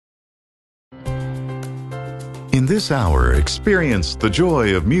In this hour, experience the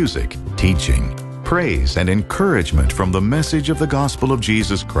joy of music, teaching, praise, and encouragement from the message of the gospel of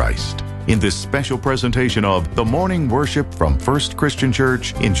Jesus Christ. In this special presentation of The Morning Worship from First Christian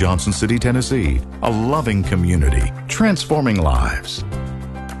Church in Johnson City, Tennessee, a loving community, transforming lives.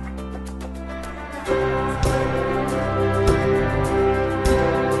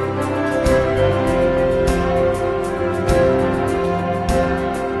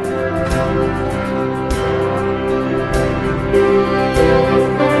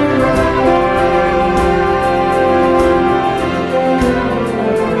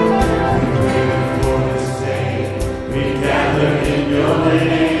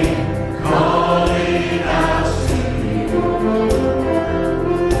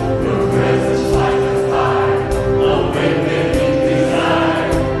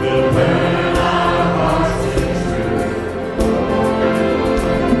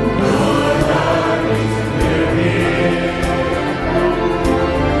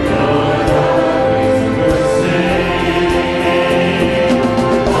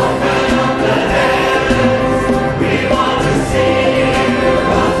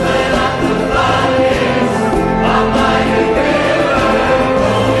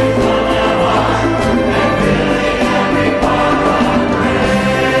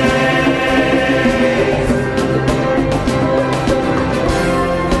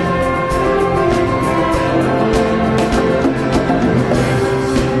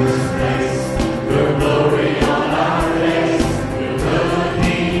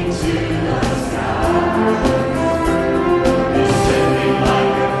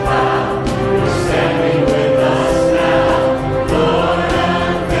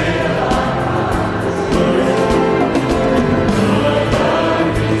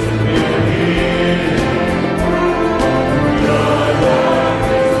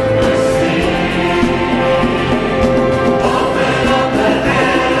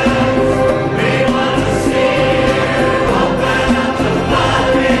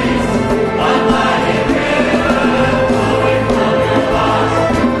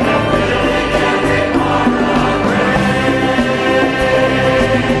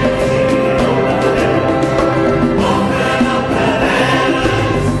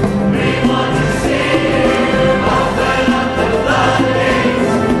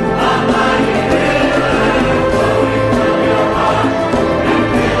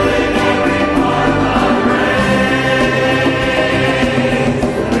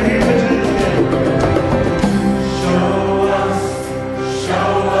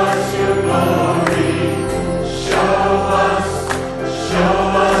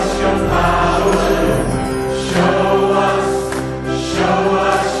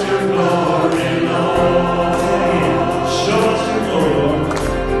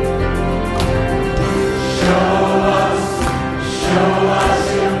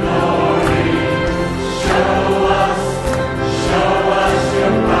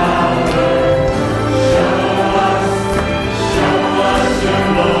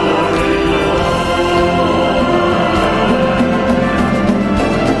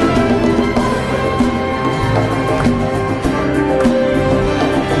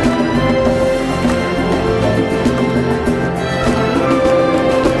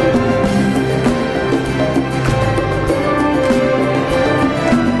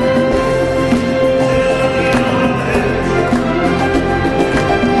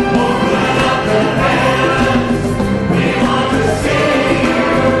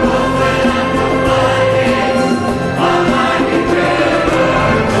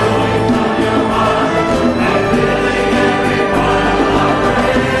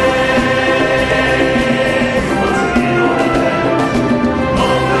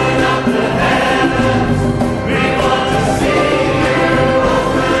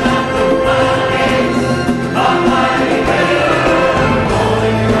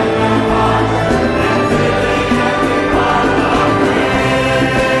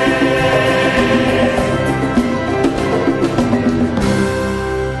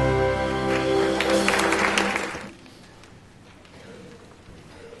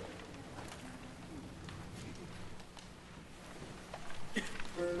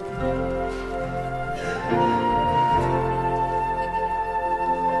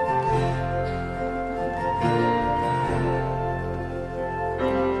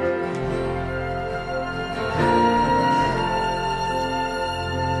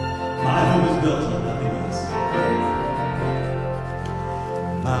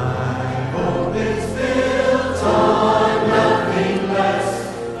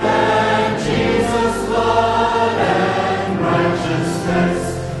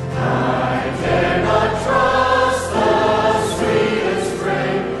 I dare not trust.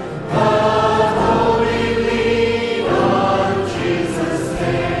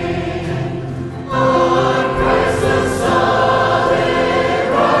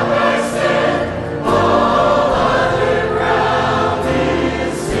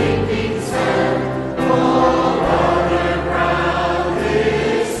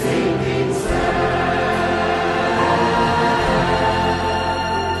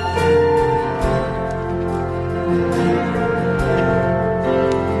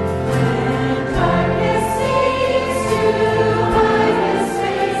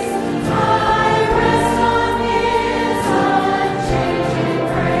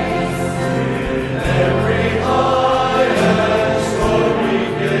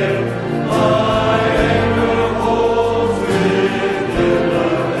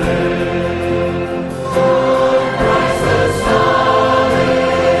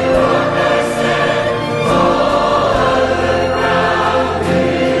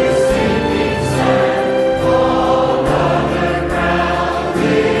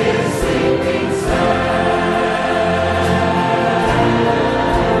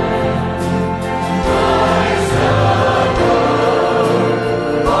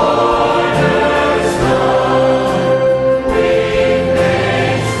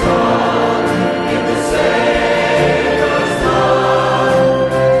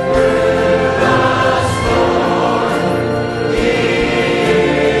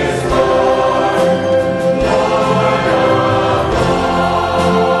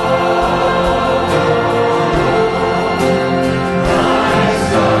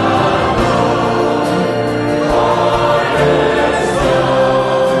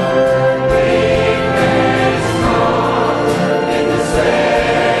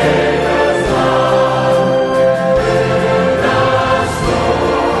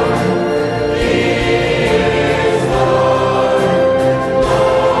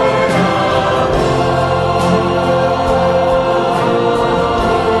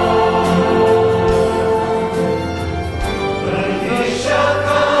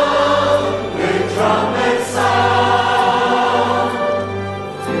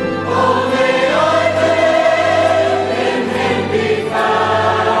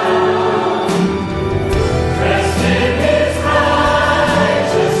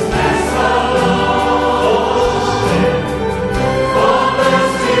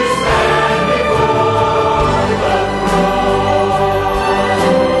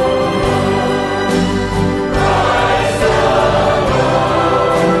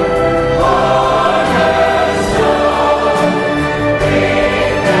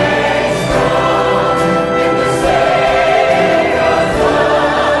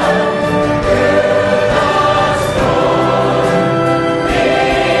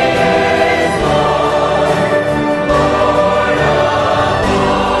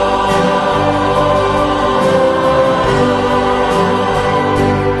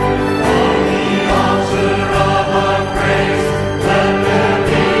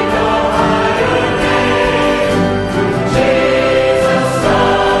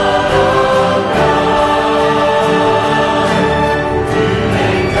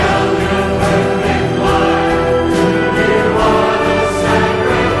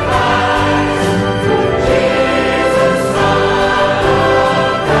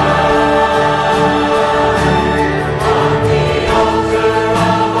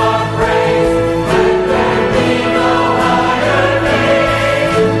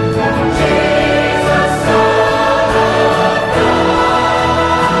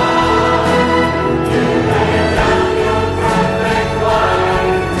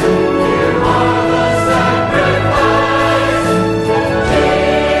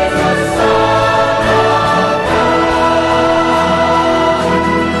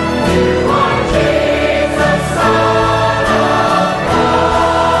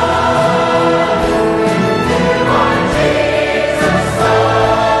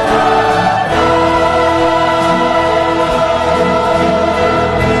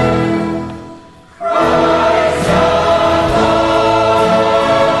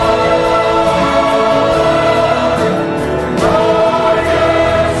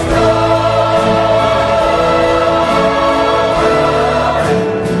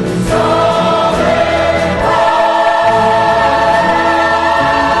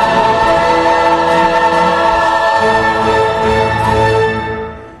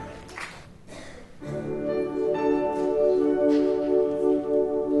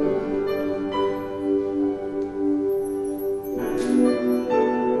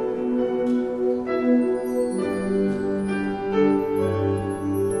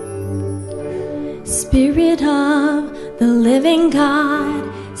 Spirit of the living God,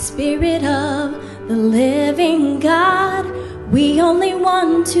 Spirit of the living God, we only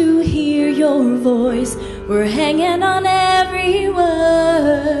want to hear your voice. We're hanging on every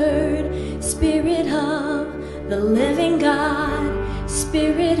word. Spirit of the living God,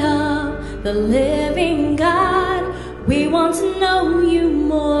 Spirit of the living God, we want to know you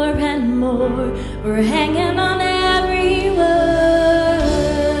more and more. We're hanging on every word.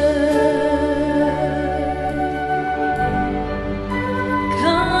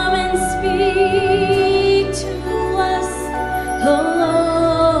 Come and speak to us, oh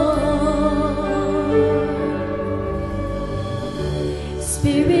Lord.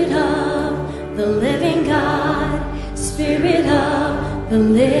 Spirit of the living God, Spirit of the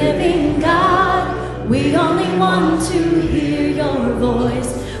living God, we only want to hear your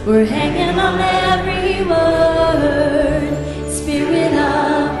voice. We're hanging on every word. Spirit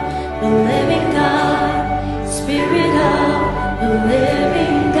of the living God, Spirit of the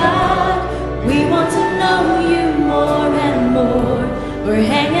living God, we want to know you more and more. We're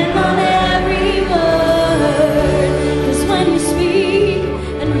hanging on every word. 'Cause when you speak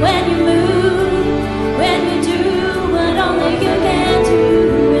and when you move, when you do what only you can do,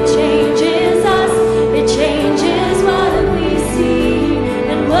 it changes us, it changes what we see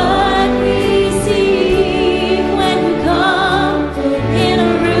and what we see. When you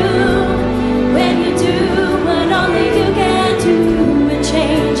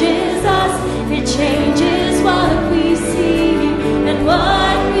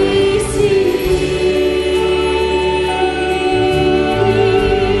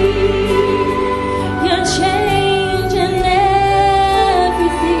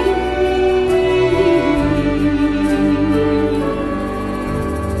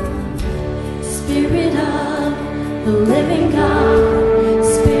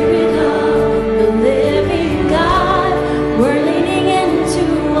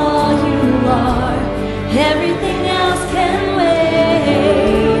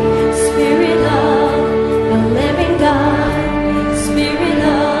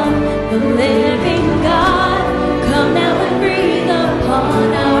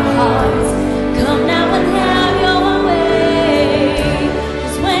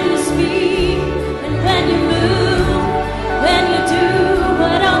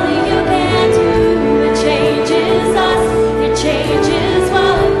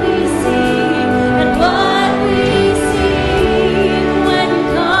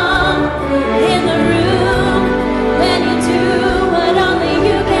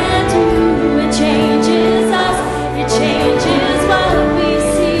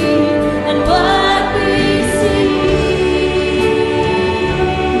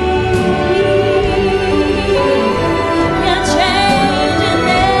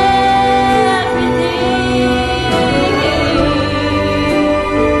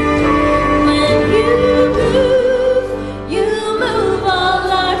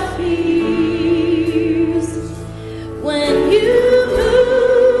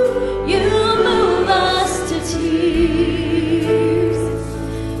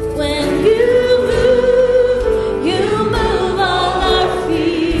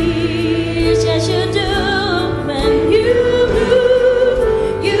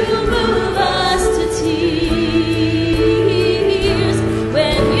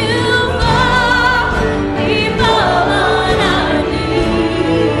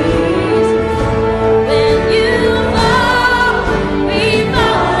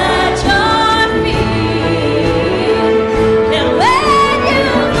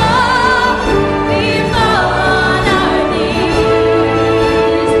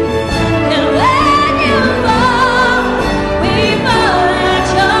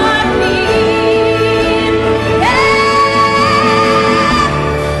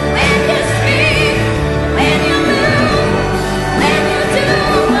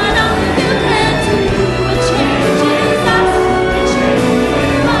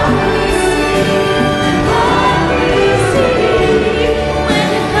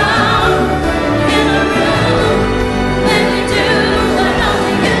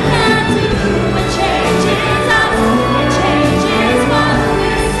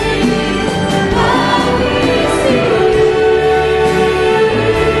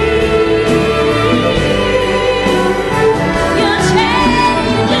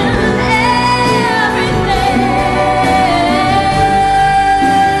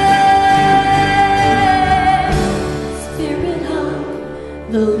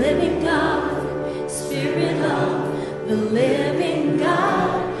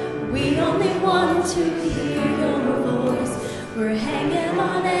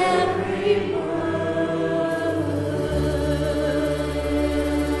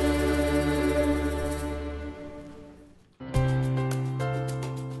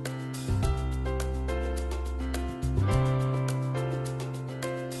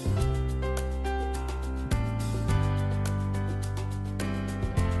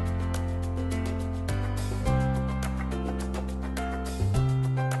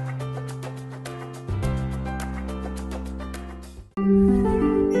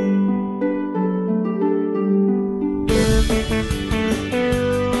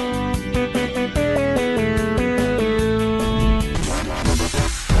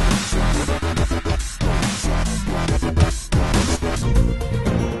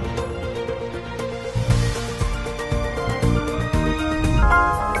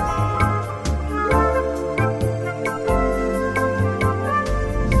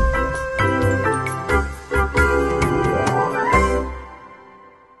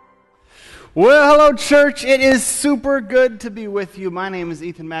Well, hello, church. It is super good to be with you. My name is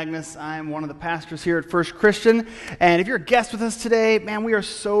Ethan Magnus. I am one of the pastors here at First Christian. And if you're a guest with us today, man, we are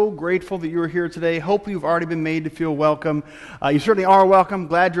so grateful that you're here today. Hope you've already been made to feel welcome. You certainly are welcome.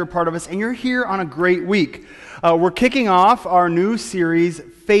 Glad you're a part of us. And you're here on a great week. We're kicking off our new series,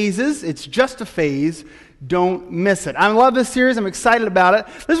 Phases. It's just a phase. Don't miss it. I love this series. I'm excited about it.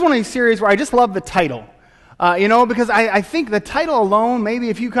 This is one of these series where I just love the title. Because I think the title alone, maybe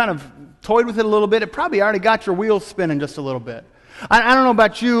if you kind of toyed with it a little bit, it probably already got your wheels spinning just a little bit. I don't know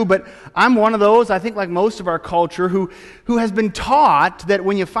about you, but I'm one of those, I think like most of our culture, who has been taught that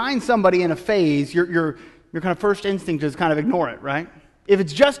when you find somebody in a phase, your kind of first instinct is kind of ignore it, right? If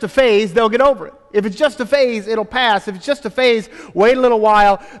it's just a phase, they'll get over it. If it's just a phase, it'll pass. If it's just a phase, wait a little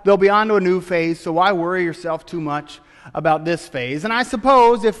while, they'll be on to a new phase, so why worry yourself too much about this phase? And I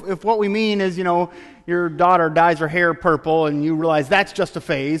suppose if what we mean is, your daughter dyes her hair purple and you realize that's just a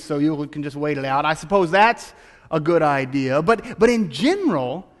phase, so you can just wait it out, I suppose that's a good idea. But in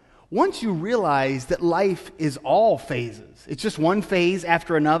general, once you realize that life is all phases, it's just one phase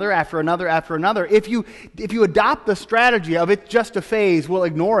after another, after another, after another. If you adopt the strategy of it's just a phase, we'll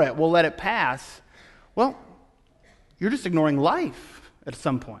ignore it, we'll let it pass, well, you're just ignoring life at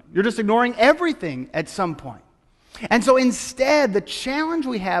some point. You're just ignoring everything at some point. And so instead, the challenge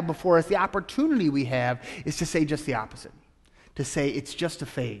we have before us, the opportunity we have, is to say just the opposite. To say it's just a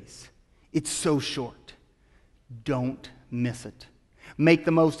phase. It's so short. Don't miss it. Make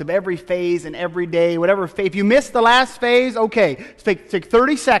the most of every phase and every day, whatever phase. If you miss the last phase, okay, take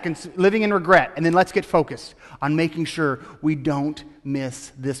 30 seconds living in regret, and then let's get focused on making sure we don't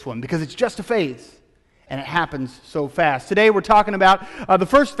miss this one, because it's just a phase. And it happens so fast. Today we're talking about the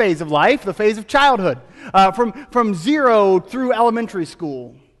first phase of life, the phase of childhood, from 0 through elementary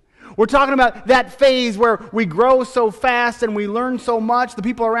school. We're talking about that phase where we grow so fast and we learn so much, the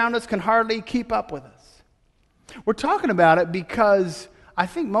people around us can hardly keep up with us. We're talking about it because I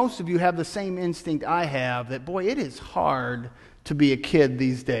think most of you have the same instinct I have, that, boy, it is hard to be a kid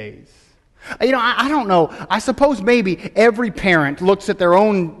these days. I don't know. I suppose maybe every parent looks at their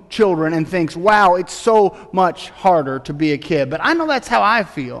own children and thinks, wow, it's so much harder to be a kid. But I know that's how I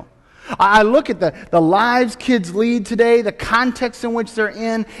feel. I look at the lives kids lead today, the context in which they're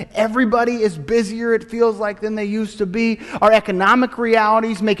in. Everybody is busier, it feels like, than they used to be. Our economic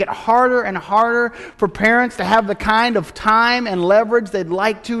realities make it harder and harder for parents to have the kind of time and leverage they'd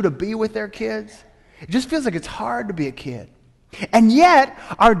like to be with their kids. It just feels like it's hard to be a kid. And yet,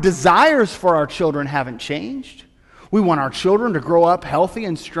 our desires for our children haven't changed. We want our children to grow up healthy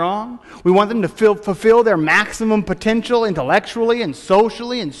and strong. We want them to fulfill their maximum potential intellectually and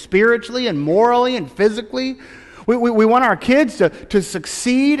socially and spiritually and morally and physically. We want our kids to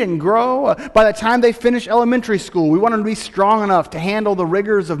succeed and grow. By the time they finish elementary school, we want them to be strong enough to handle the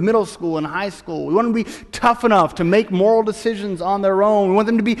rigors of middle school and high school. We want them to be tough enough to make moral decisions on their own. We want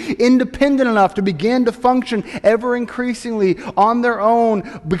them to be independent enough to begin to function ever increasingly on their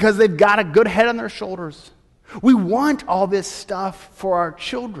own because they've got a good head on their shoulders. We want all this stuff for our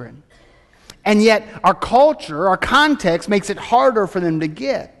children. And yet our culture, our context makes it harder for them to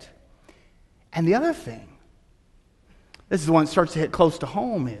get. And the other thing, this is the one that starts to hit close to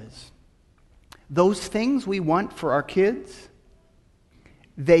home, is those things we want for our kids,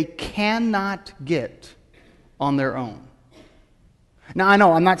 they cannot get on their own. Now, I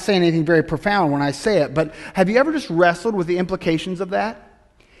know I'm not saying anything very profound when I say it, but have you ever just wrestled with the implications of that?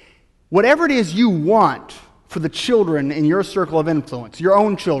 Whatever it is you want for the children in your circle of influence, your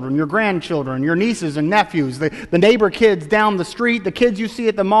own children, your grandchildren, your nieces and nephews, the neighbor kids down the street, the kids you see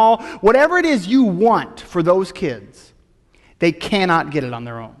at the mall, whatever it is you want for those kids, they cannot get it on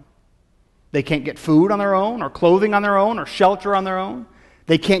their own. They can't get food on their own, or clothing on their own, or shelter on their own.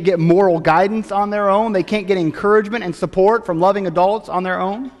 They can't get moral guidance on their own. They can't get encouragement and support from loving adults on their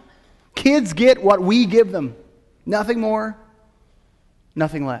own. Kids get what we give them. Nothing more,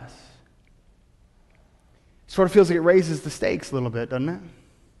 nothing less. Sort of feels like it raises the stakes a little bit, doesn't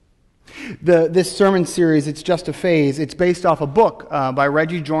it? This sermon series, It's Just a Phase, it's based off a book by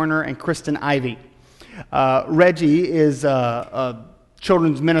Reggie Joiner and Kristen Ivy. Reggie is a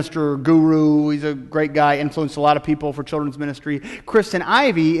children's minister guru. He's a great guy, influenced a lot of people for children's ministry. Kristen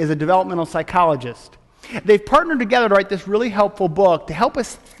Ivy is a developmental psychologist. They've partnered together to write this really helpful book to help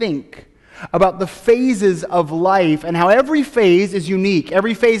us think about the phases of life and how every phase is unique.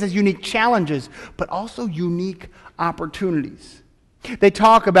 Every phase has unique challenges, but also unique opportunities. They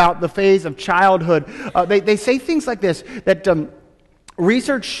talk about the phase of childhood. They say things like this, that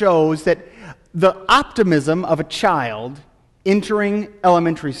research shows that the optimism of a child entering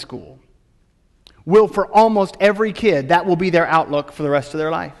elementary school will, for almost every kid, that will be their outlook for the rest of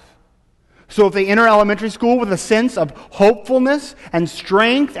their life. So if they enter elementary school with a sense of hopefulness and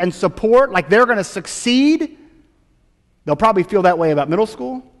strength and support, like they're going to succeed, they'll probably feel that way about middle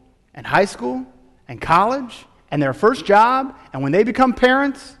school and high school and college and their first job and when they become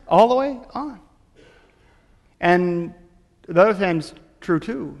parents, all the way on. And the other thing's true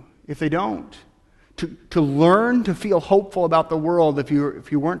too, if they don't. To learn to feel hopeful about the world, if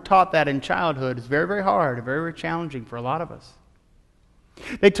you weren't taught that in childhood, is very, very hard, very, very challenging for a lot of us.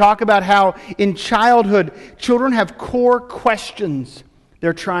 They talk about how in childhood, children have core questions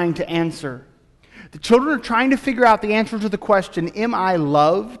they're trying to answer. The children are trying to figure out the answer to the question, am I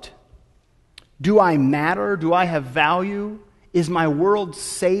loved? Do I matter? Do I have value? Is my world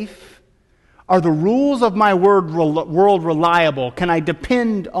safe? Are the rules of my world reliable? Can I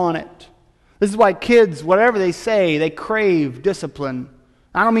depend on it? This is why kids, whatever they say, they crave discipline.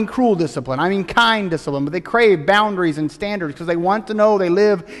 I don't mean cruel discipline. I mean kind discipline. But they crave boundaries and standards because they want to know they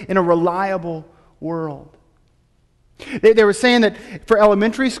live in a reliable world. They were saying that for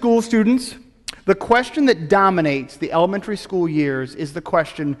elementary school students, the question that dominates the elementary school years is the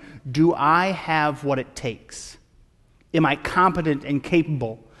question, do I have what it takes? Am I competent and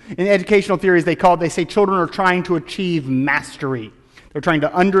capable? In educational theories, they say children are trying to achieve mastery. They're trying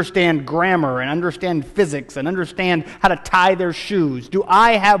to understand grammar and understand physics and understand how to tie their shoes. Do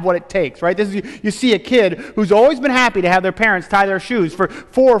I have what it takes, right? You see a kid who's always been happy to have their parents tie their shoes for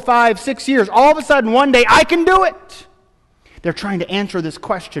 4, 5, 6 years. All of a sudden, one day, I can do it. They're trying to answer this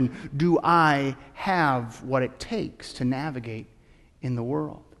question, do I have what it takes to navigate in the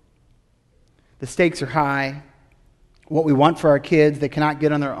world? The stakes are high. What we want for our kids, they cannot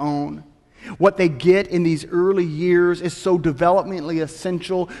get on their own. What they get in these early years is so developmentally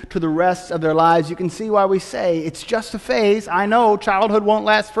essential to the rest of their lives. You can see why we say it's just a phase. I know childhood won't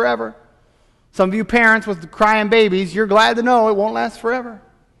last forever. Some of you parents with crying babies, you're glad to know it won't last forever.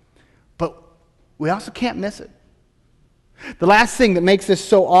 But we also can't miss it. The last thing that makes this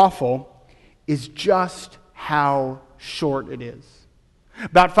so awful is just how short it is.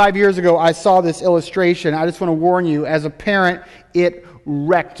 About 5 years ago, I saw this illustration. I just want to warn you, as a parent, it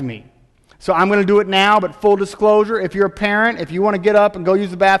wrecked me. So I'm going to do it now, but full disclosure, if you're a parent, if you want to get up and go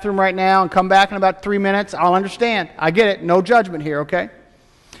use the bathroom right now and come back in about 3 minutes, I'll understand. I get it. No judgment here, okay?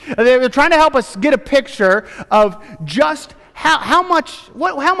 They're trying to help us get a picture of just how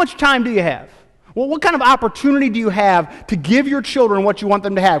much time do you have? Well, what kind of opportunity do you have to give your children what you want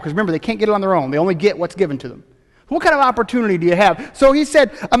them to have? Because remember, they can't get it on their own. They only get what's given to them. What kind of opportunity do you have? So he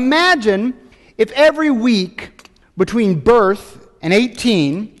said, imagine if every week between birth and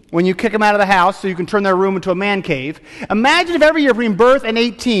 18, when you kick them out of the house so you can turn their room into a man cave, imagine if every year between birth and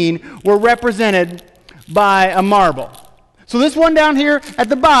 18 were represented by a marble. So this one down here at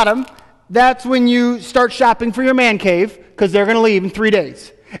the bottom, that's when you start shopping for your man cave because they're going to leave in 3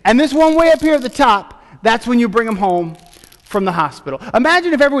 days. And this one way up here at the top, that's when you bring them home from the hospital.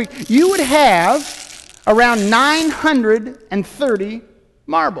 Imagine if every week you would have around 930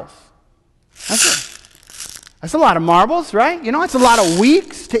 marbles. That's a lot of marbles, right? You know, it's a lot of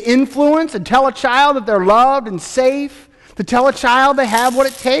weeks to influence and tell a child that they're loved and safe, to tell a child they have what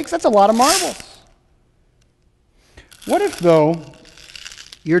it takes. That's a lot of marbles. What if, though,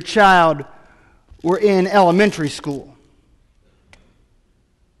 your child were in elementary school?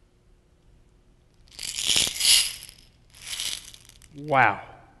 Wow.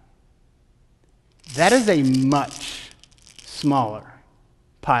 That is a much smaller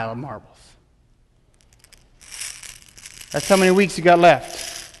pile of marbles. That's how many weeks you got left.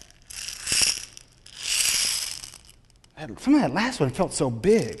 Some of that last one felt so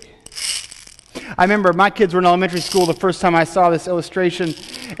big. I remember my kids were in elementary school the first time I saw this illustration.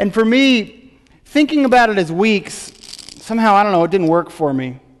 And for me, thinking about it as weeks, somehow, I don't know, it didn't work for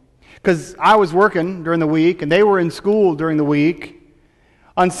me. Because I was working during the week, and they were in school during the week.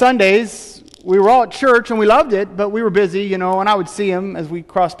 On Sundays, we were all at church, and we loved it, but we were busy, you know, and I would see them as we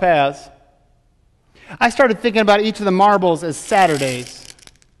crossed paths. I started thinking about each of the marbles as Saturdays.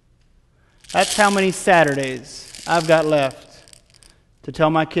 That's how many Saturdays I've got left to tell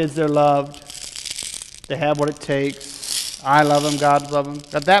my kids they're loved, they have what it takes, I love them, God loves them.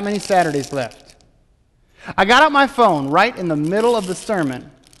 Got that many Saturdays left. I got out my phone right in the middle of the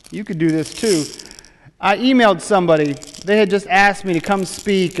sermon. You could do this too. I emailed somebody. They had just asked me to come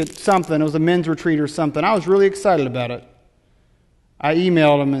speak at something. It was a men's retreat or something. I was really excited about it. I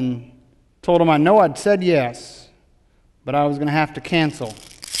emailed them and told them I know I'd said yes, but I was going to have to cancel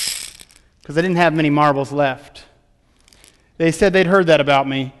because I didn't have many marbles left. They said they'd heard that about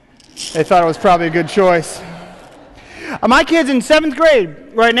me. They thought it was probably a good choice. My kid's in 7th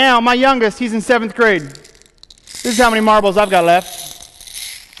grade right now. My youngest, he's in 7th grade. This is how many marbles I've got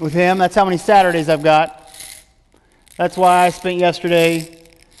left. with him. That's how many Saturdays I've got. That's why I spent yesterday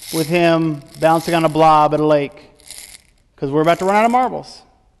with him bouncing on a blob at a lake, because we're about to run out of marbles.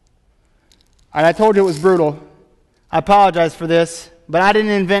 All right, I told you it was brutal. I apologize for this, but I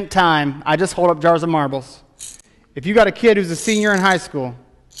didn't invent time. I just hold up jars of marbles. If you got a kid who's a senior in high school,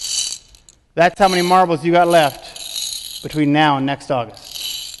 that's how many marbles you got left between now and next August.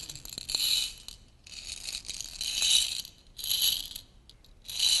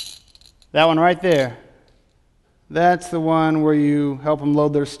 That one right there, that's the one where you help them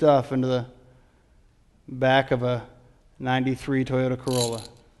load their stuff into the back of a 93 Toyota Corolla.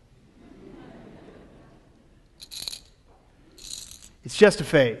 It's just a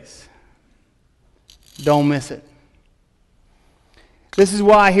phase. Don't miss it. This is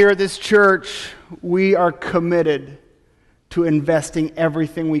why here at this church, we are committed to investing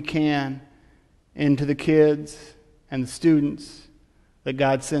everything we can into the kids and the students that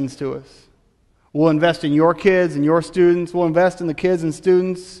God sends to us. We'll invest in your kids and your students. We'll invest in the kids and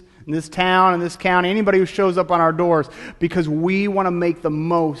students in this town and this county, anybody who shows up on our doors, because we want to make the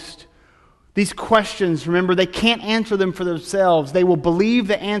most. These questions, remember, they can't answer them for themselves. They will believe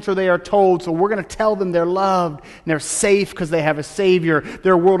the answer they are told, so we're going to tell them they're loved and they're safe because they have a Savior.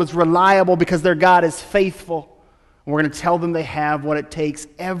 Their world is reliable because their God is faithful. And we're going to tell them they have what it takes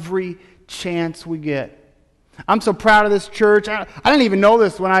every chance we get. I'm so proud of this church. I didn't even know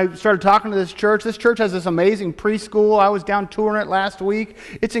this when I started talking to this church. This church has this amazing preschool. I was down touring it last week.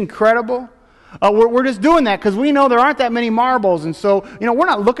 It's incredible. We're just doing that because we know there aren't that many marbles. And so, we're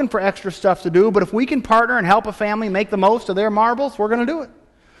not looking for extra stuff to do. But if we can partner and help a family make the most of their marbles, we're going to do it.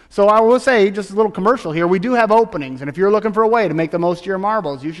 So I will say, just a little commercial here, we do have openings. And if you're looking for a way to make the most of your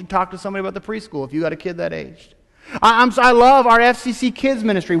marbles, you should talk to somebody about the preschool if you got a kid that age. I love our FCC Kids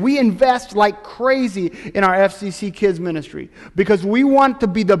ministry. We invest like crazy in our FCC Kids ministry because we want to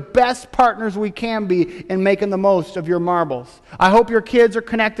be the best partners we can be in making the most of your marbles. I hope your kids are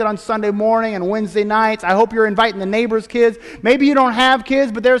connected on Sunday morning and Wednesday nights. I hope you're inviting the neighbors' kids. Maybe you don't have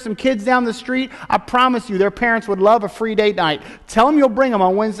kids, but there's some kids down the street. I promise you their parents would love a free date night. Tell them you'll bring them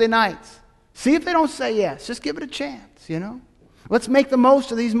on Wednesday nights. See if they don't say yes. Just give it a chance, Let's make the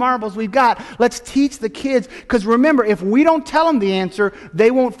most of these marbles we've got. Let's teach the kids. Because remember, if we don't tell them the answer, they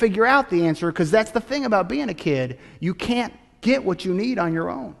won't figure out the answer. Because that's the thing about being a kid. You can't get what you need on your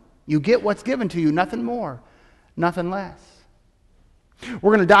own. You get what's given to you, nothing more, nothing less.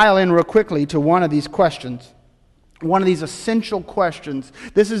 We're going to dial in real quickly to one of these questions. One of these essential questions.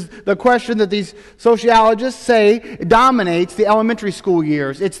 This is the question that these sociologists say dominates the elementary school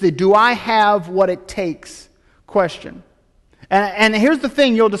years. It's the "do I have what it takes" question. And here's the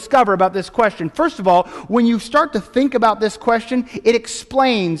thing you'll discover about this question. First of all, when you start to think about this question, it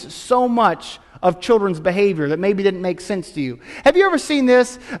explains so much of children's behavior that maybe didn't make sense to you. Have you ever seen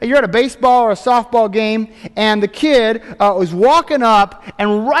this? You're at a baseball or a softball game, and the kid is walking up,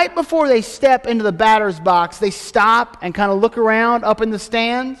 and right before they step into the batter's box, they stop and kind of look around up in the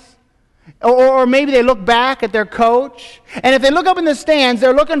stands. Or maybe they look back at their coach. And if they look up in the stands,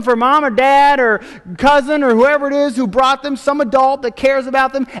 they're looking for mom or dad or cousin or whoever it is who brought them, some adult that cares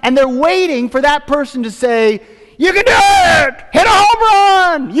about them. And they're waiting for that person to say, "You can do it! Hit a home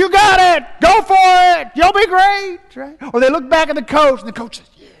run! You got it! Go for it! You'll be great!" Right? Or they look back at the coach, and the coach says,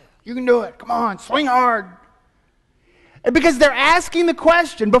 "Yeah, you can do it. Come on, swing hard." Because they're asking the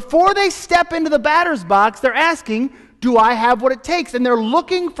question. Before they step into the batter's box, they're asking, do I have what it takes? And they're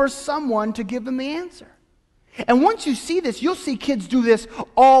looking for someone to give them the answer. And once you see this, you'll see kids do this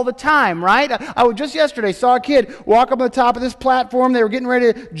all the time, right? I just yesterday saw a kid walk up on the top of this platform. They were getting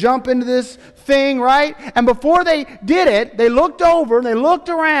ready to jump into this thing, right? And before they did it, they looked over and they looked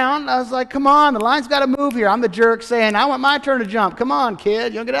around. I was like, come on, the line's got to move here. I'm the jerk saying, I want my turn to jump. Come on,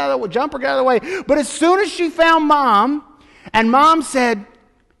 kid. You'll get out of the way. Jump or get out of the way. But as soon as she found Mom, and Mom said,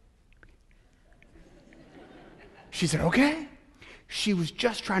 she said, okay. She was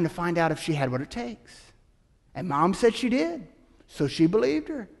just trying to find out if she had what it takes. And Mom said she did. So she believed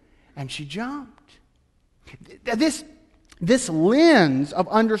her. And she jumped. This lens of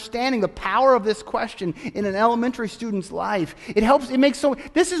understanding the power of this question in an elementary student's life,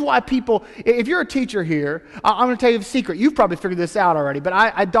 this is why people, if you're a teacher here, I'm going to tell you a secret. You've probably figured this out already, but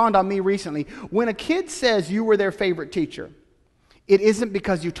I dawned on me recently. When a kid says you were their favorite teacher, it isn't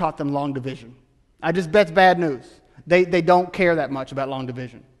because you taught them long division. That's bad news. They don't care that much about long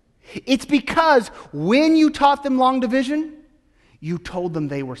division. It's because when you taught them long division, you told them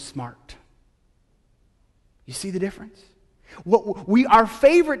they were smart. You see the difference? Our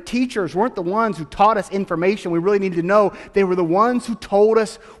favorite teachers weren't the ones who taught us information we really needed to know. They were the ones who told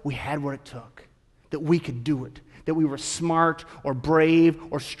us we had what it took, that we could do it, that we were smart or brave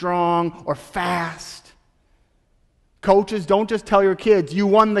or strong or fast. Coaches, don't just tell your kids, you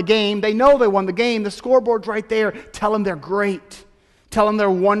won the game. They know they won the game. The scoreboard's right there. Tell them they're great. Tell them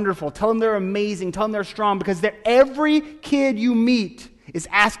they're wonderful. Tell them they're amazing. Tell them they're strong, because every kid you meet is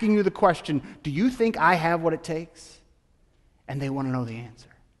asking you the question, do you think I have what it takes? And they want to know the answer.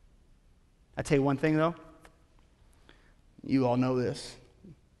 I tell you one thing, though. You all know this.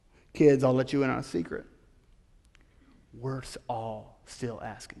 Kids, I'll let you in on a secret. We're all still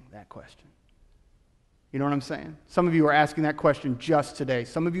asking that question. You know what I'm saying? Some of you are asking that question just today.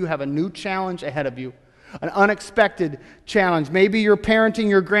 Some of you have a new challenge ahead of you, an unexpected challenge. Maybe you're parenting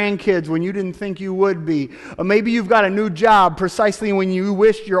your grandkids when you didn't think you would be. Or maybe you've got a new job precisely when you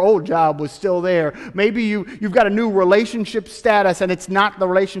wished your old job was still there. Maybe you've got a new relationship status and it's not the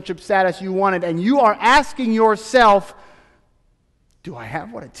relationship status you wanted. And you are asking yourself, do I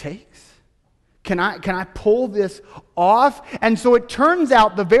have what it takes? Can I pull this off? And so it turns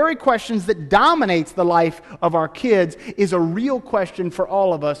out the very questions that dominates the life of our kids is a real question for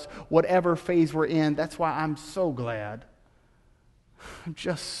all of us, whatever phase we're in. That's why I'm so glad. I'm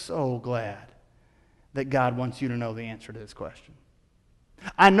just so glad that God wants you to know the answer to this question.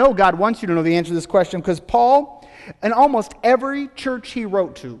 I know God wants you to know the answer to this question because Paul, in almost every church he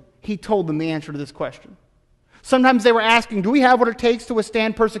wrote to, he told them the answer to this question. Sometimes they were asking, do we have what it takes to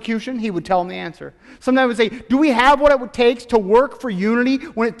withstand persecution? He would tell them the answer. Sometimes they would say, do we have what it takes to work for unity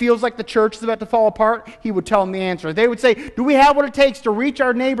when it feels like the church is about to fall apart? He would tell them the answer. They would say, do we have what it takes to reach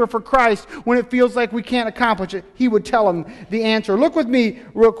our neighbor for Christ when it feels like we can't accomplish it? He would tell them the answer. Look with me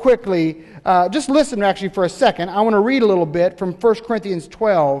real quickly. Just listen actually for a second. I want to read a little bit from 1 Corinthians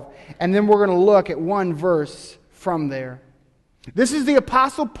 12, and then we're going to look at one verse from there. This is the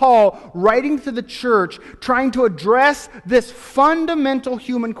Apostle Paul writing to the church, trying to address this fundamental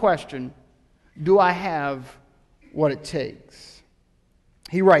human question: do I have what it takes?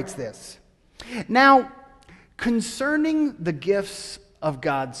 He writes this. Now, concerning the gifts of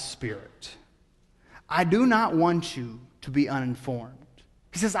God's Spirit, I do not want you to be uninformed.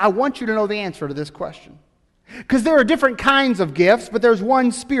 He says, I want you to know the answer to this question. Because there are different kinds of gifts, but there's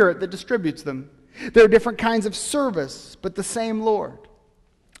one Spirit that distributes them. There are different kinds of service, but the same Lord.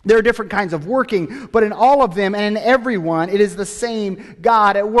 There are different kinds of working, but in all of them and in everyone, it is the same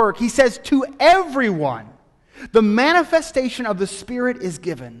God at work. He says, to everyone, the manifestation of the Spirit is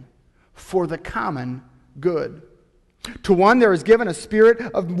given for the common good. To one there is given a spirit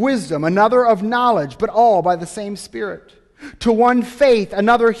of wisdom, another of knowledge, but all by the same Spirit. To one faith,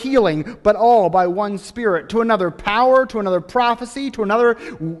 another healing, but all by one Spirit. To another power, to another prophecy, to another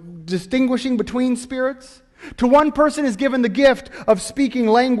distinguishing between spirits. To one person is given the gift of speaking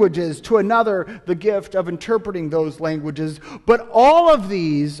languages, to another the gift of interpreting those languages. But all of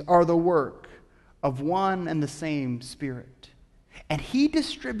these are the work of one and the same Spirit. And He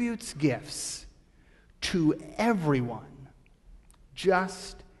distributes gifts to everyone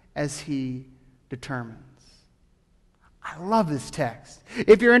just as He determines. I love this text.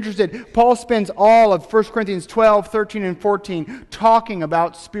 If you're interested, Paul spends all of 1 Corinthians 12, 13, and 14 talking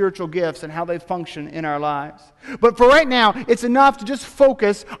about spiritual gifts and how they function in our lives. But for right now, it's enough to just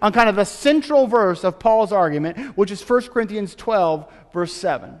focus on kind of the central verse of Paul's argument, which is 1 Corinthians 12, verse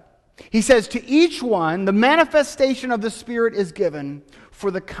 7. He says, to each one, the manifestation of the Spirit is given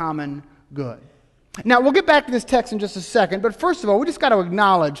for the common good. Now, we'll get back to this text in just a second, but first of all, we just got to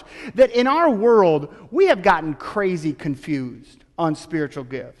acknowledge that in our world, we have gotten crazy confused on spiritual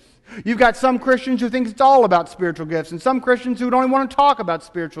gifts. You've got some Christians who think it's all about spiritual gifts, and some Christians who don't even want to talk about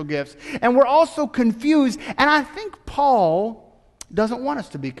spiritual gifts. And we're also confused, and I think Paul doesn't want us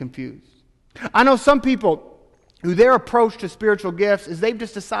to be confused. I know some people who their approach to spiritual gifts is they've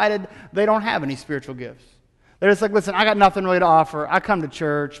just decided they don't have any spiritual gifts. They're just like, listen, I got nothing really to offer. I come to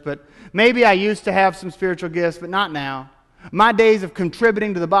church, but maybe I used to have some spiritual gifts, but not now. My days of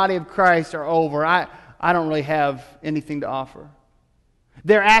contributing to the body of Christ are over. I don't really have anything to offer.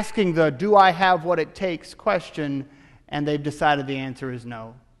 They're asking the do I have what it takes question, and they've decided the answer is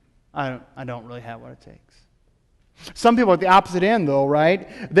no. I don't really have what it takes. Some people at the opposite end, though, right?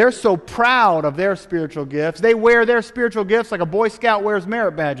 They're so proud of their spiritual gifts. They wear their spiritual gifts like a Boy Scout wears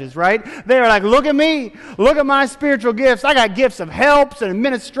merit badges, right? They're like, look at me. Look at my spiritual gifts. I got gifts of helps and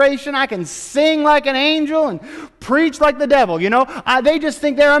administration. I can sing like an angel and preach like the devil, you know? They just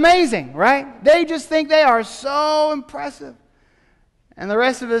think they're amazing, right? They just think they are so impressive. And the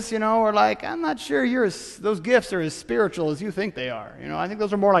rest of us, you know, are like, I'm not sure those gifts are as spiritual as you think they are. You know, I think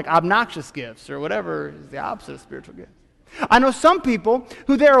those are more like obnoxious gifts or whatever is the opposite of spiritual gifts. I know some people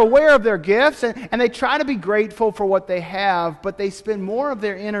who they're aware of their gifts and they try to be grateful for what they have, but they spend more of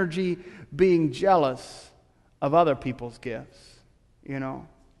their energy being jealous of other people's gifts, you know.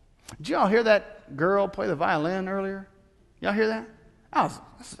 Did y'all hear that girl play the violin earlier? Y'all hear that?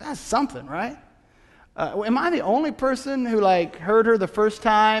 That's something, right? Am I the only person who heard her the first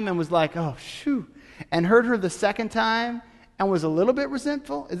time and was like, oh, shoo, and heard her the second time and was a little bit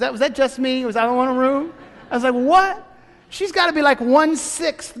resentful? Was that just me? Was I the one in the room? I was like, what? She's got to be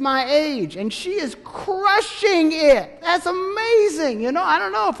 1/6 my age, and she is crushing it. That's amazing, you know. I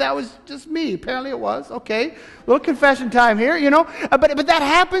don't know if that was just me. Apparently it was. Okay, little confession time here, you know. But that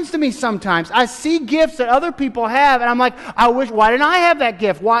happens to me sometimes. I see gifts that other people have, and I'm like, why didn't I have that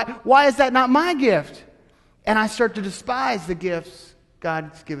gift? Why is that not my gift? And I start to despise the gifts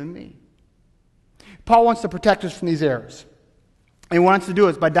God's given me. Paul wants to protect us from these errors. And he wants to do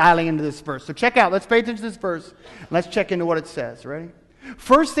it by dialing into this verse. So check out, let's pay attention to this verse, and let's check into what it says. Ready?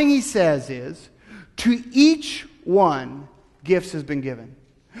 First thing he says is, to each one gifts has been given.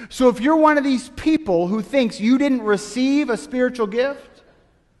 So if you're one of these people who thinks you didn't receive a spiritual gift,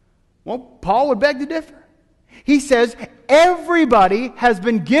 well, Paul would beg to differ. He says, everybody has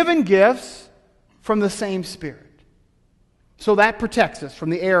been given gifts from the same Spirit. So that protects us from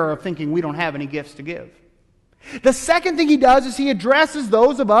the error of thinking we don't have any gifts to give. The second thing he does is he addresses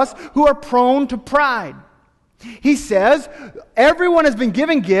those of us who are prone to pride. He says, everyone has been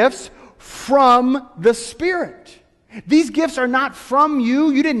given gifts from the Spirit. These gifts are not from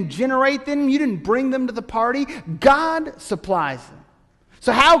you. You didn't generate them. You didn't bring them to the party. God supplies them.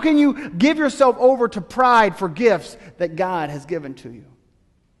 So how can you give yourself over to pride for gifts that God has given to you?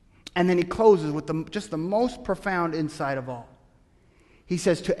 And then he closes with just the most profound insight of all. He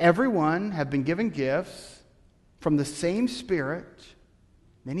says, to everyone have been given gifts from the same Spirit.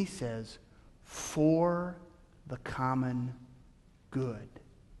 Then he says, for the common good.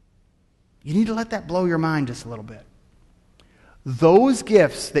 You need to let that blow your mind just a little bit. Those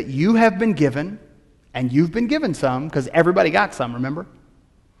gifts that you have been given, and you've been given some, because everybody got some, remember?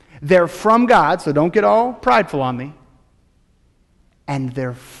 They're from God, so don't get all prideful on me. And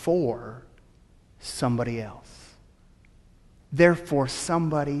they're for somebody else. They're for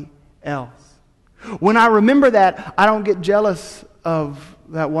somebody else. When I remember that, I don't get jealous of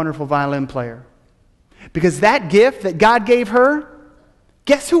that wonderful violin player. Because that gift that God gave her,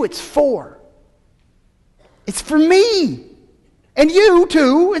 guess who it's for? It's for me. And you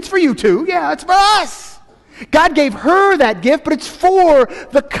too. It's for you too. Yeah, it's for us. God gave her that gift, but it's for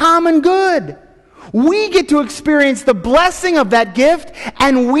the common good. We get to experience the blessing of that gift,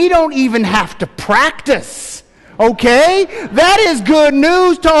 and we don't even have to practice. Okay? That is good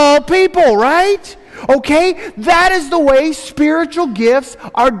news to all people, right? Okay? That is the way spiritual gifts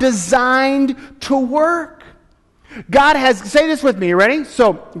are designed to work. God has, say this with me, you ready?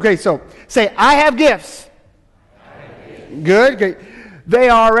 So say, I have gifts. Good. They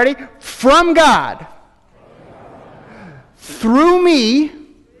are, ready? From God. Through me.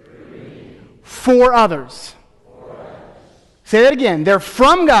 For others. Say that again. They're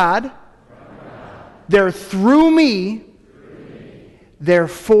from God. They're through me. They're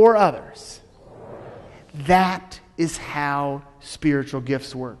for others. That is how spiritual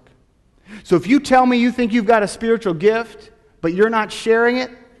gifts work. So if you tell me you think you've got a spiritual gift, but you're not sharing it,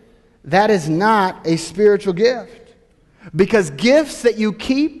 that is not a spiritual gift. Because gifts that you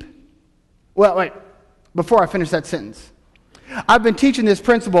keep... Well, wait. Before I finish that sentence. I've been teaching this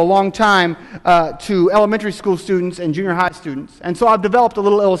principle a long time to elementary school students and junior high students. And so I've developed a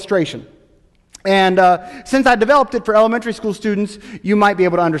little illustration. And since I developed it for elementary school students, you might be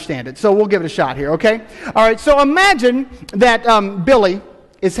able to understand it. So we'll give it a shot here, okay? All right, so imagine that Billy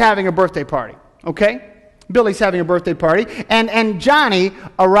is having a birthday party, okay? Billy's having a birthday party, and Johnny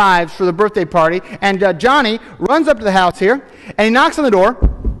arrives for the birthday party, and Johnny runs up to the house here, and he knocks on the door,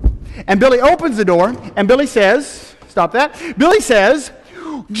 and Billy opens the door, and Billy says... Stop that. Billy says,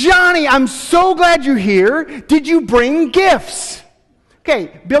 Johnny, I'm so glad you're here. Did you bring gifts?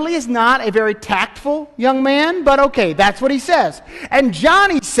 Okay, Billy is not a very tactful young man, but okay, that's what he says. And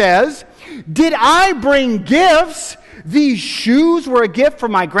Johnny says, did I bring gifts? These shoes were a gift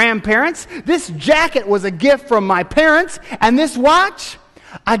from my grandparents. This jacket was a gift from my parents. And this watch,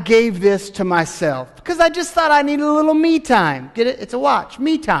 I gave this to myself because I just thought I needed a little me time. Get it? It's a watch.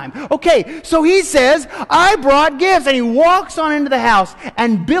 Me time. Okay, so he says, I brought gifts. And he walks on into the house.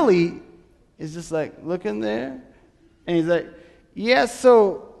 And Billy is just like looking there. And he's like, yes,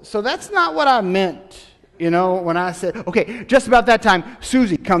 so that's not what I meant, you know, when I said, okay, just about that time,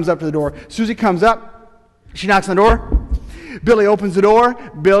 Susie comes up to the door. Susie comes up. She knocks on the door. Billy opens the door.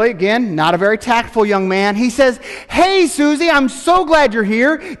 Billy, again, not a very tactful young man. He says, hey, Susie, I'm so glad you're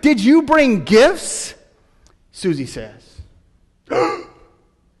here. Did you bring gifts? Susie says,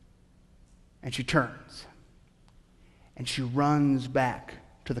 and she turns. and she runs back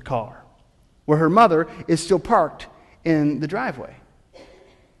to the car where her mother is still parked in the driveway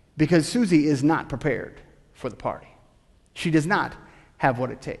because Susie is not prepared for the party. She does not have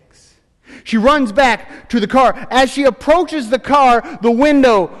what it takes. She runs back to the car. As she approaches the car, the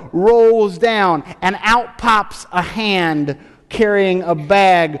window rolls down and out pops a hand carrying a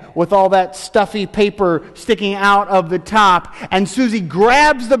bag with all that stuffy paper sticking out of the top. And Susie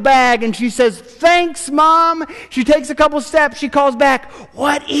grabs the bag and she says, "Thanks, Mom." She takes a couple steps. She calls back,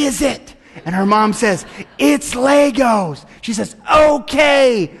 "What is it?" And her mom says, "It's Legos." She says,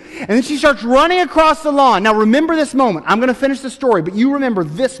 "Okay." And then she starts running across the lawn. Now remember this moment. I'm going to finish the story, but you remember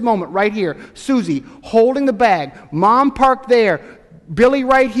this moment right here. Susie holding the bag. Mom parked there. Billy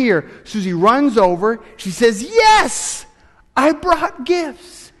right here. Susie runs over. She says, "Yes, I brought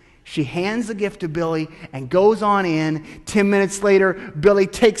gifts." She hands the gift to Billy and goes on in. 10 minutes later, Billy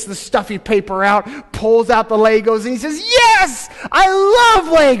takes the stuffy paper out, pulls out the Legos, and he says, "Yes, I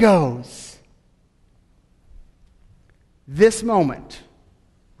love Legos." This moment,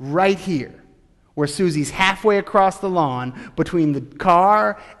 right here, where Susie's halfway across the lawn between the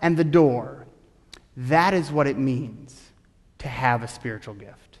car and the door, that is what it means to have a spiritual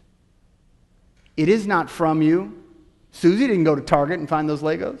gift. It is not from you. Susie didn't go to Target and find those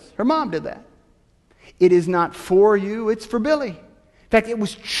Legos. Her mom did that. It is not for you, it's for Billy. In fact, it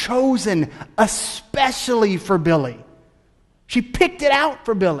was chosen especially for Billy. She picked it out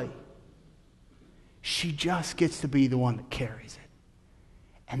for Billy. She just gets to be the one that carries it.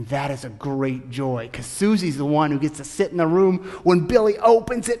 And that is a great joy, because Susie's the one who gets to sit in the room when Billy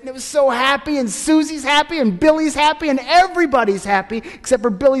opens it, and it was so happy, and Susie's happy, and Billy's happy, and everybody's happy, except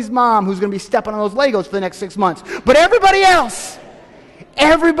for Billy's mom, who's going to be stepping on those Legos for the next 6 months. But everybody else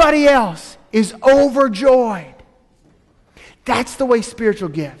is overjoyed. That's the way spiritual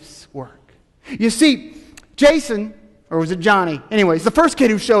gifts work. You see, Jason, or was it Johnny? Anyways, the first kid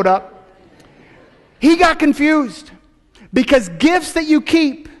who showed up, he got confused because gifts that you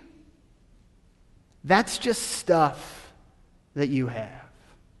keep, that's just stuff that you have.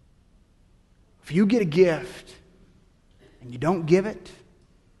 If you get a gift and you don't give it,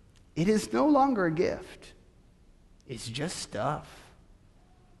 it is no longer a gift. It's just stuff.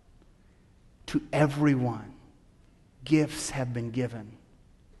 To everyone, gifts have been given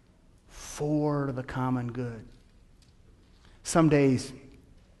for the common good. Some days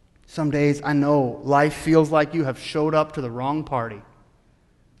I know life feels like you have showed up to the wrong party.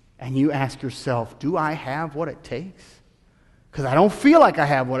 And you ask yourself, do I have what it takes? Because I don't feel like I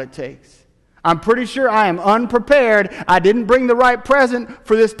have what it takes. I'm pretty sure I am unprepared. I didn't bring the right present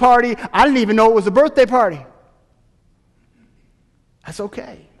for this party. I didn't even know it was a birthday party. That's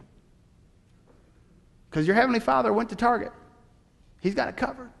okay. Because your Heavenly Father went to Target. He's got it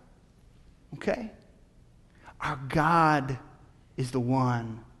covered. Okay? Our God is the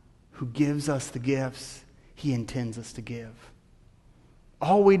one who gives us the gifts He intends us to give.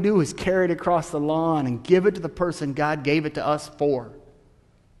 All we do is carry it across the lawn and give it to the person God gave it to us for.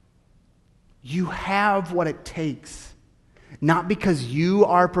 You have what it takes, not because you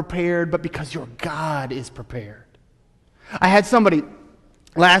are prepared, but because your God is prepared. I had somebody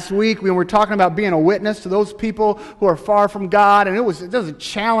last week, we were talking about being a witness to those people who are far from God, and it was a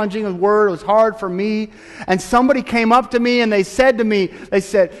challenging word. It was hard for me. And somebody came up to me and they said,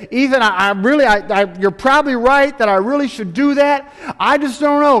 "Ethan, you're probably right that I really should do that. I just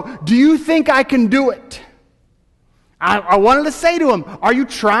don't know. Do you think I can do it?" I wanted to say to him, "Are you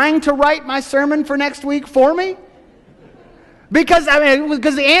trying to write my sermon for next week for me?" Because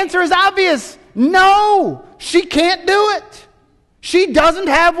the answer is obvious. No, she can't do it. She doesn't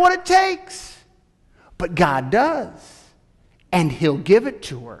have what it takes. But God does. And He'll give it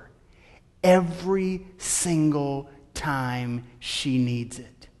to her every single time she needs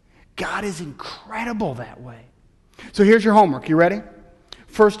it. God is incredible that way. So here's your homework. You ready?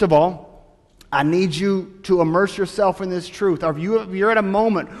 First of all, I need you to immerse yourself in this truth. If you're at a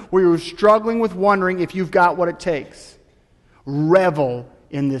moment where you're struggling with wondering if you've got what it takes, revel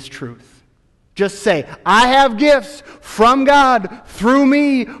in this truth. Just say, I have gifts from God through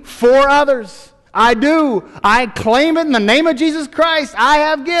me for others. I do. I claim it in the name of Jesus Christ. I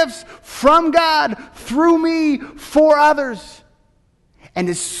have gifts from God through me for others. And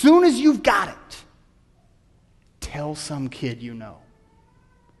as soon as you've got it, tell some kid you know.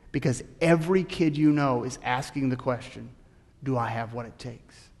 Because every kid you know is asking the question, do I have what it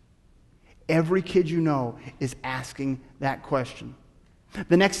takes? Every kid you know is asking that question.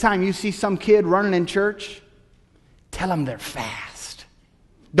 The next time you see some kid running in church, tell them they're fast.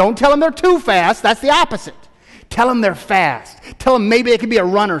 Don't tell them they're too fast. That's the opposite. Tell them they're fast. Tell them maybe they could be a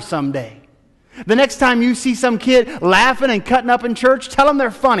runner someday. The next time you see some kid laughing and cutting up in church, tell them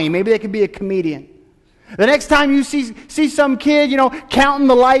they're funny. Maybe they could be a comedian. The next time you see some kid, counting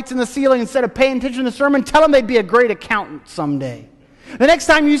the lights in the ceiling instead of paying attention to the sermon, tell them they'd be a great accountant someday. The next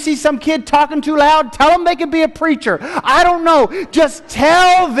time you see some kid talking too loud, tell them they could be a preacher. I don't know. Just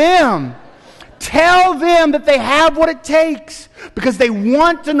tell them. Tell them that they have what it takes because they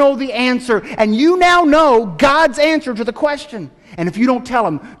want to know the answer. And you now know God's answer to the question. And if you don't tell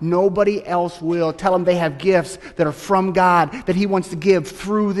them, nobody else will. Tell them they have gifts that are from God that He wants to give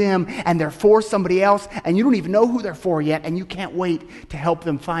through them, and they're for somebody else, and you don't even know who they're for yet, and you can't wait to help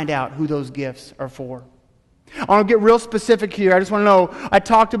them find out who those gifts are for. I want to get real specific here. I just want to know, I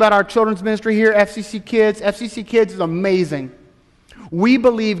talked about our children's ministry here, FCC Kids. FCC Kids is amazing. We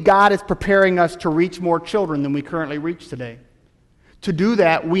believe God is preparing us to reach more children than we currently reach today. To do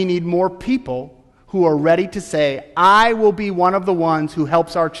that, we need more people who are ready to say, I will be one of the ones who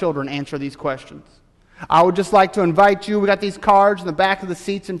helps our children answer these questions. I would just like to invite you. We got these cards in the back of the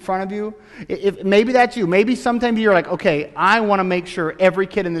seats in front of you. If maybe that's you. Maybe sometimes you're like, okay, I want to make sure every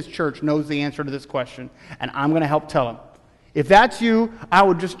kid in this church knows the answer to this question, and I'm going to help tell them. If that's you, I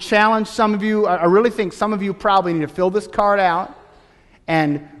would just challenge some of you. I really think some of you probably need to fill this card out,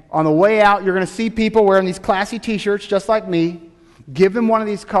 and on the way out, you're going to see people wearing these classy t-shirts just like me. Give them one of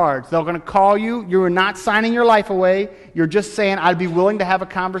these cards. They're going to call you. You're not signing your life away. You're just saying, I'd be willing to have a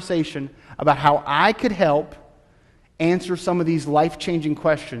conversation about how I could help answer some of these life-changing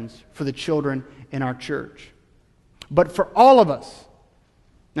questions for the children in our church. But for all of us,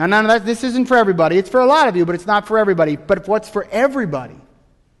 now none of that, this isn't for everybody. It's for a lot of you, but it's not for everybody. But what's for everybody,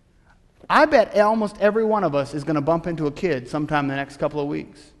 I bet almost every one of us is going to bump into a kid sometime in the next couple of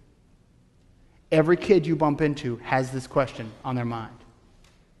weeks. Every kid you bump into has this question on their mind.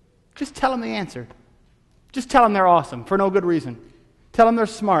 Just tell them the answer. Just tell them they're awesome for no good reason. Tell them they're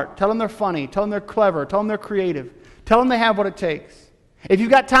smart. Tell them they're funny. Tell them they're clever. Tell them they're creative. Tell them they have what it takes. If you've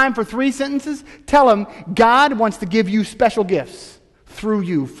got time for 3 sentences, tell them God wants to give you special gifts through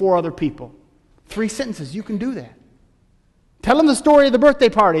you for other people. 3 sentences, you can do that. Tell them the story of the birthday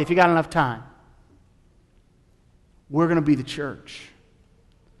party if you got enough time. We're going to be the church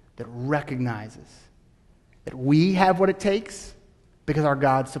that recognizes that we have what it takes because our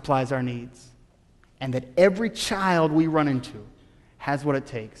God supplies our needs, and that every child we run into has what it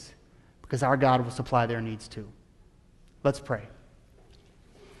takes because our God will supply their needs too. Let's pray.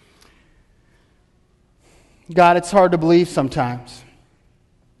 God, it's hard to believe sometimes.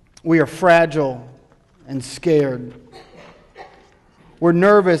 We are fragile and scared. We're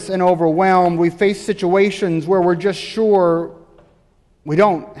nervous and overwhelmed. We face situations where we're just sure we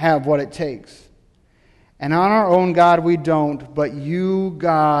don't have what it takes. And on our own, God, we don't. But you,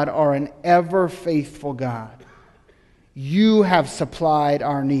 God, are an ever faithful God. You have supplied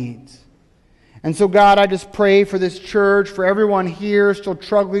our needs. And so, God, I just pray for this church, for everyone here still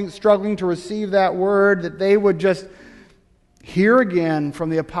struggling to receive that word, that they would just hear again from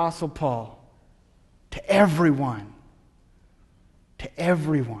the Apostle Paul, to everyone,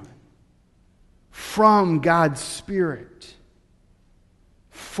 from God's Spirit,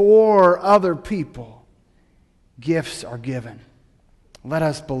 for other people, gifts are given. Let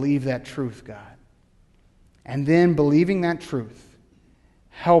us believe that truth, God. And then, believing that truth,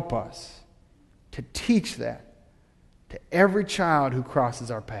 help us to teach that to every child who crosses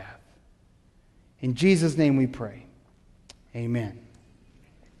our path. In Jesus' name we pray. Amen.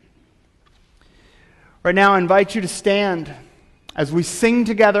 Right now, I invite you to stand as we sing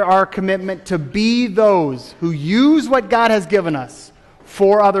together our commitment to be those who use what God has given us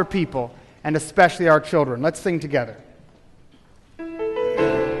for other people, and especially our children. Let's sing together.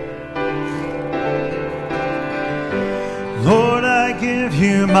 Lord, I give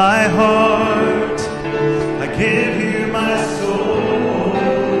you my heart, I give you my soul,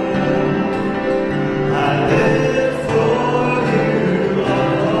 I live for you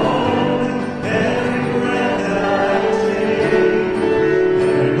alone, every breath that I take,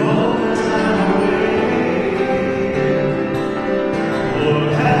 every moment I'm awake.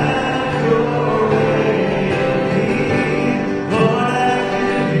 Lord, have your way in me. Lord, I give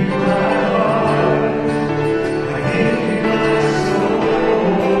you my heart, I give you my soul.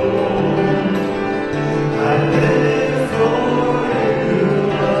 I live for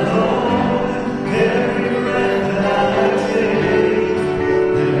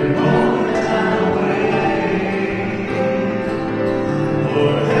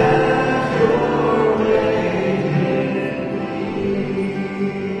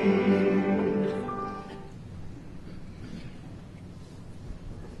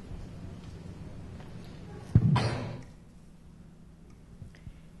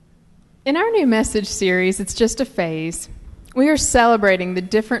our new message series, It's Just a Phase, we are celebrating the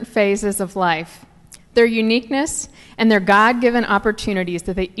different phases of life, their uniqueness, and their God-given opportunities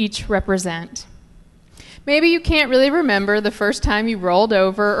that they each represent. Maybe you can't really remember the first time you rolled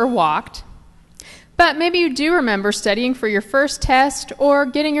over or walked, but maybe you do remember studying for your first test or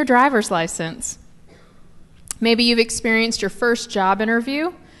getting your driver's license. Maybe you've experienced your first job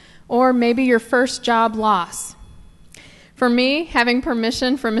interview, or maybe your first job loss. For me, having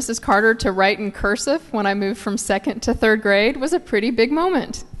permission from Mrs. Carter to write in cursive when I moved from 2nd to 3rd grade was a pretty big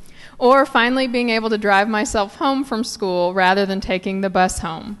moment. Or finally being able to drive myself home from school rather than taking the bus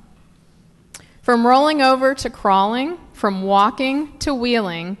home. From rolling over to crawling, from walking to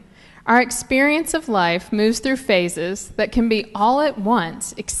wheeling, our experience of life moves through phases that can be all at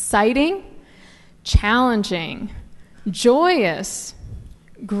once exciting, challenging, joyous,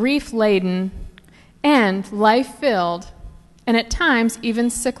 grief-laden, and life-filled, and at times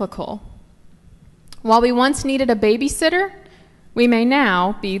even cyclical. While we once needed a babysitter, we may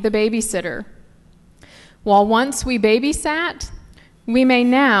now be the babysitter. While once we babysat, we may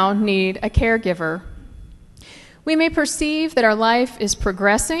now need a caregiver. We may perceive that our life is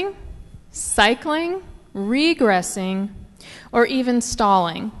progressing, cycling, regressing, or even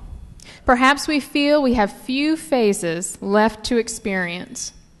stalling. Perhaps we feel we have few phases left to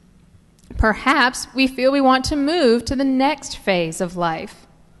experience. Perhaps we feel we want to move to the next phase of life.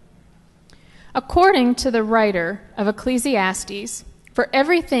 According to the writer of Ecclesiastes, for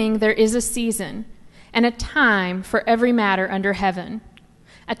everything there is a season, and a time for every matter under heaven,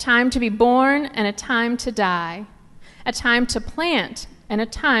 a time to be born and a time to die, a time to plant and a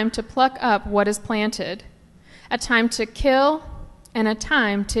time to pluck up what is planted, a time to kill and a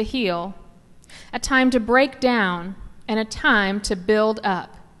time to heal, a time to break down and a time to build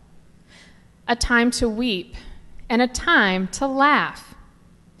up, a time to weep and a time to laugh,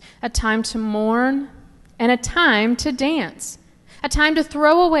 a time to mourn and a time to dance, a time to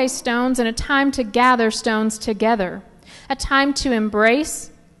throw away stones and a time to gather stones together, a time to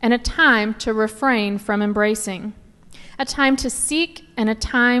embrace and a time to refrain from embracing, a time to seek and a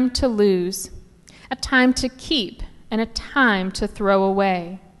time to lose, a time to keep and a time to throw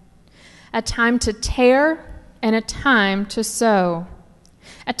away, a time to tear and a time to sow,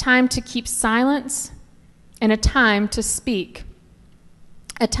 a time to keep silence and a time to speak,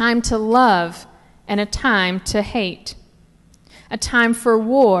 a time to love and a time to hate, a time for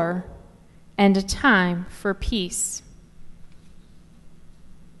war and a time for peace.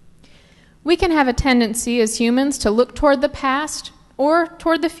 We can have a tendency as humans to look toward the past or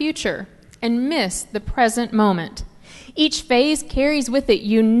toward the future and miss the present moment. Each phase carries with it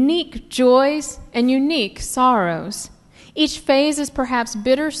unique joys and unique sorrows. Each phase is perhaps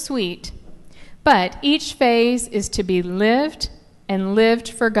bittersweet, but each phase is to be lived and lived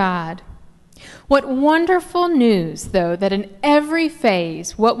for God. What wonderful news, though, that in every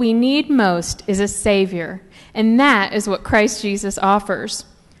phase, what we need most is a Savior, and that is what Christ Jesus offers.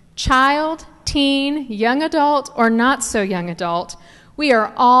 Child, teen, young adult, or not so young adult, we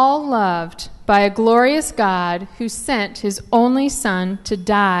are all loved by a glorious God who sent his only Son to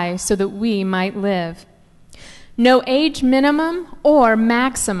die so that we might live. No age minimum or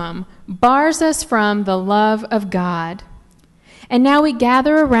maximum bars us from the love of God. And now we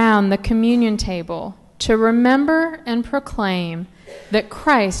gather around the communion table to remember and proclaim that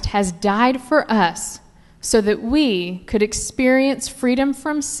Christ has died for us so that we could experience freedom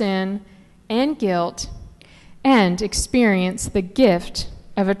from sin and guilt and experience the gift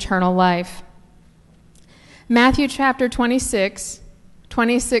of eternal life. Matthew chapter 26,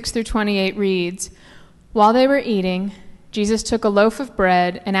 26 through 28 reads, "While they were eating, Jesus took a loaf of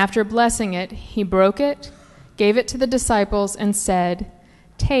bread, and after blessing it, he broke it, gave it to the disciples, and said,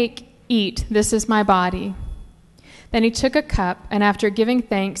 'Take, eat, this is my body.' Then he took a cup, and after giving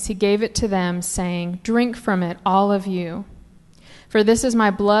thanks, he gave it to them, saying, 'Drink from it, all of you. For this is my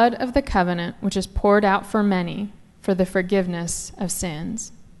blood of the covenant, which is poured out for many for the forgiveness of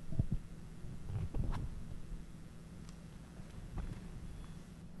sins.'"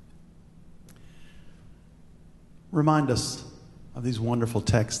 Remind us of these wonderful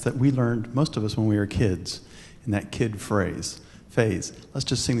texts that we learned, most of us, when we were kids, in that kid phase. Let's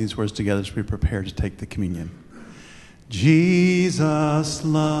just sing these words together as we prepare to take the communion. Jesus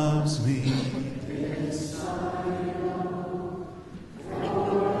loves me. Jesus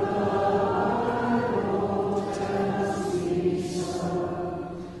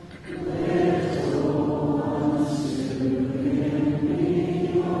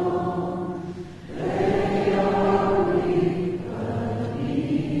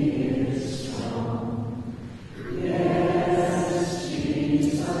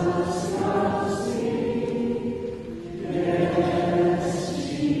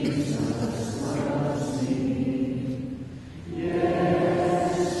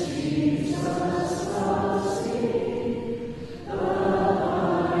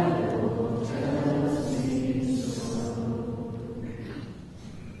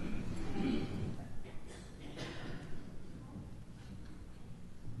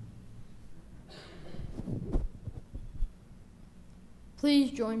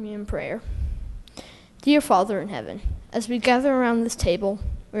Please join me in prayer. Dear Father in heaven, as we gather around this table,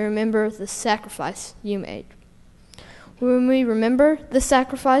 we remember the sacrifice you made. When we remember the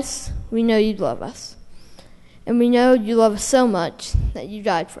sacrifice, we know you love us. And we know you love us so much that you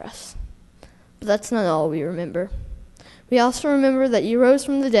died for us. But that's not all we remember. We also remember that you rose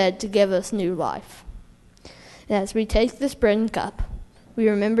from the dead to give us new life. And as we take this bread and cup, we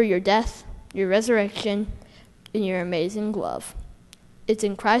remember your death, your resurrection, and your amazing love. It's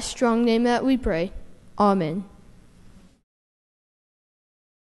in Christ's strong name that we pray. Amen.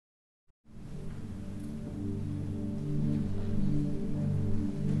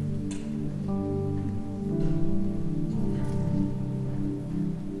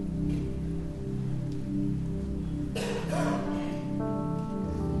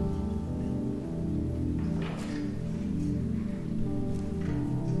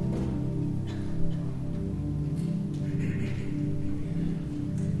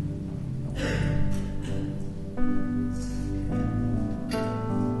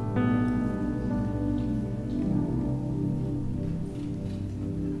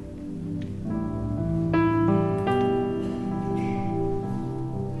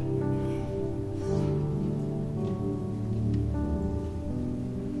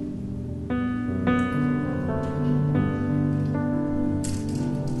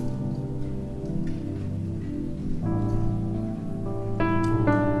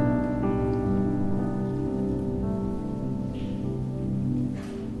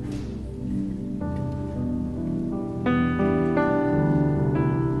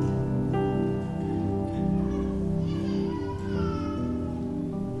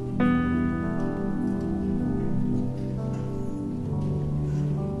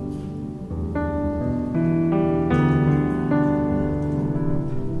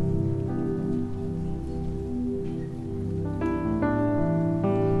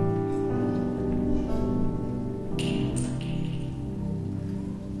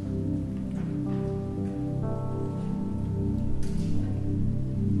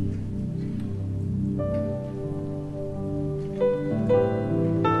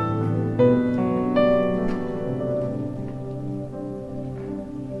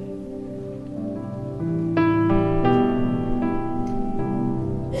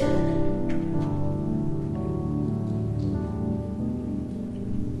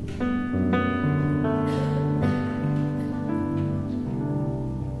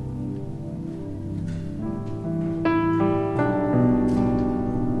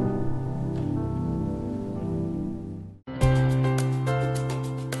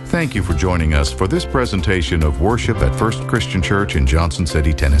 Thank you for joining us for this presentation of worship at First Christian Church in Johnson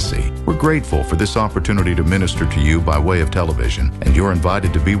City, Tennessee. We're grateful for this opportunity to minister to you by way of television, and you're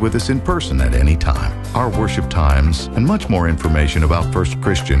invited to be with us in person at any time. Our worship times and much more information about First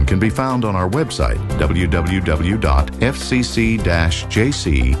Christian can be found on our website,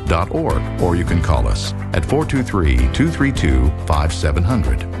 www.fcc-jc.org, or you can call us at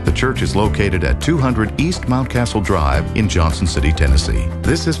 423-232-5700. The church is located at 200 East Mountcastle Drive in Johnson City, Tennessee.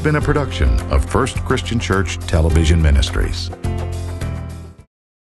 This has been a production of First Christian Church Television Ministries.